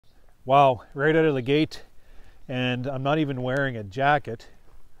Wow, right out of the gate, and I'm not even wearing a jacket.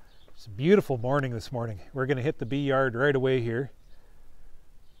 It's a beautiful morning this morning. We're going to hit the bee yard right away here.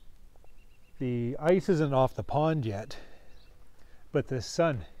 The ice isn't off the pond yet, but the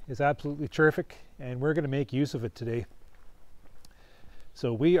sun is absolutely terrific, and we're going to make use of it today.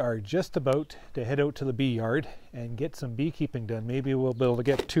 So we are just about to head out to the bee yard and get some beekeeping done. Maybe we'll be able to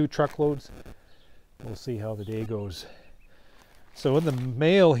get 2 truckloads. We'll see how the day goes. So in the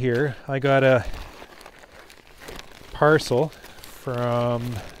mail here, I got a parcel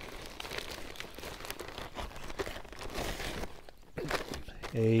from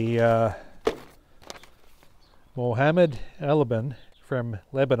a Mohammad El-Labban from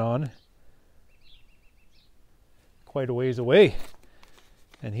Lebanon, quite a ways away.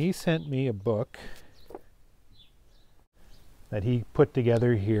 And he sent me a book that he put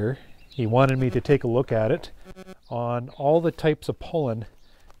together here. He wanted me to take a look at it on all the types of pollen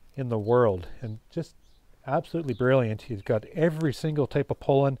in the world, and just absolutely brilliant. He's got every single type of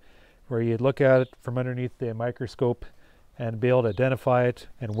pollen where you'd look at it from underneath the microscope and be able to identify it,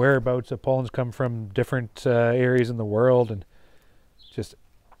 and whereabouts the pollens come from different areas in the world. And just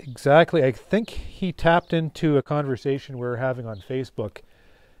exactly, I think he tapped into a conversation we were having on Facebook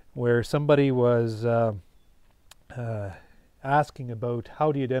where somebody was asking about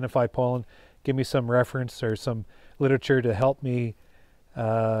how do you identify pollen, give me some reference or some literature to help me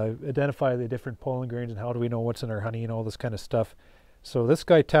identify the different pollen grains and how do we know what's in our honey and all this kind of stuff. So this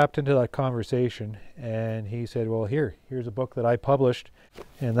guy tapped into that conversation and he said, well, here's a book that I published,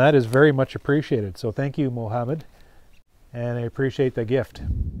 and that is very much appreciated. So thank you, Mohammed, and I appreciate the gift.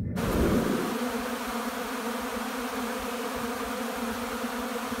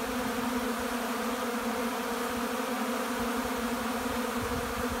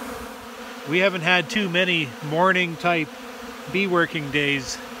 We haven't had too many morning type bee working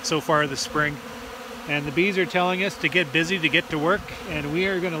days so far this spring, and the bees are telling us to get busy, to get to work, and we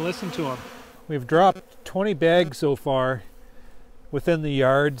are going to listen to them. We've dropped 20 bags so far within the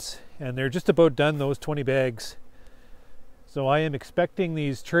yards, and they're just about done, those 20 bags. So I am expecting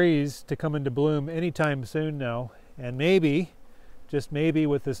these trees to come into bloom anytime soon now, and maybe, just maybe,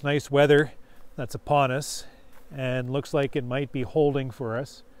 with this nice weather that's upon us and looks like it might be holding for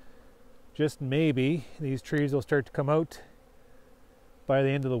us, just maybe these trees will start to come out by the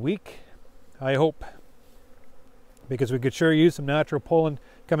end of the week. I hope, because we could sure use some natural pollen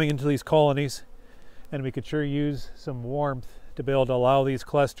coming into these colonies, and we could sure use some warmth to be able to allow these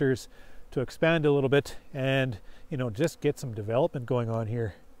clusters to expand a little bit and, you know, just get some development going on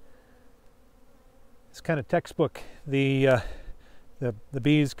here. It's kind of textbook. The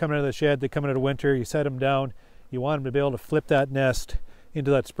bees coming out of the shed, they come out of winter, you set them down, you want them to be able to flip that nest into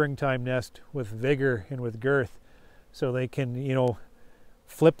that springtime nest with vigor and with girth, so they can, you know,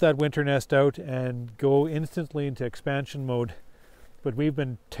 flip that winter nest out and go instantly into expansion mode. But we've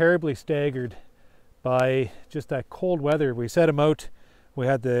been terribly staggered by just that cold weather. We set them out, we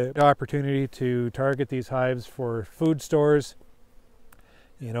had the opportunity to target these hives for food stores.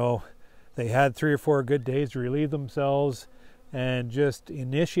 You know, they had 3 or 4 good days to relieve themselves and just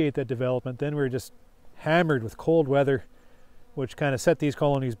initiate that development. Then we were just hammered with cold weather, which kind of set these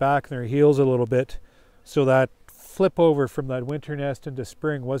colonies back in their heels a little bit, so that flip over from that winter nest into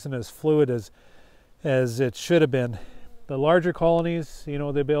spring wasn't as fluid as it should have been. The larger colonies, you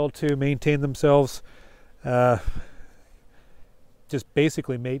know, they'll be able to maintain themselves, just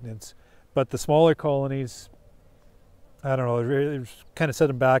basically maintenance. But the smaller colonies, I don't know, it kind of set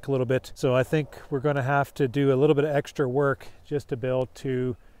them back a little bit. So I think we're going to have to do a little bit of extra work just to be able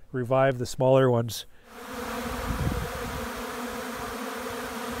to revive the smaller ones.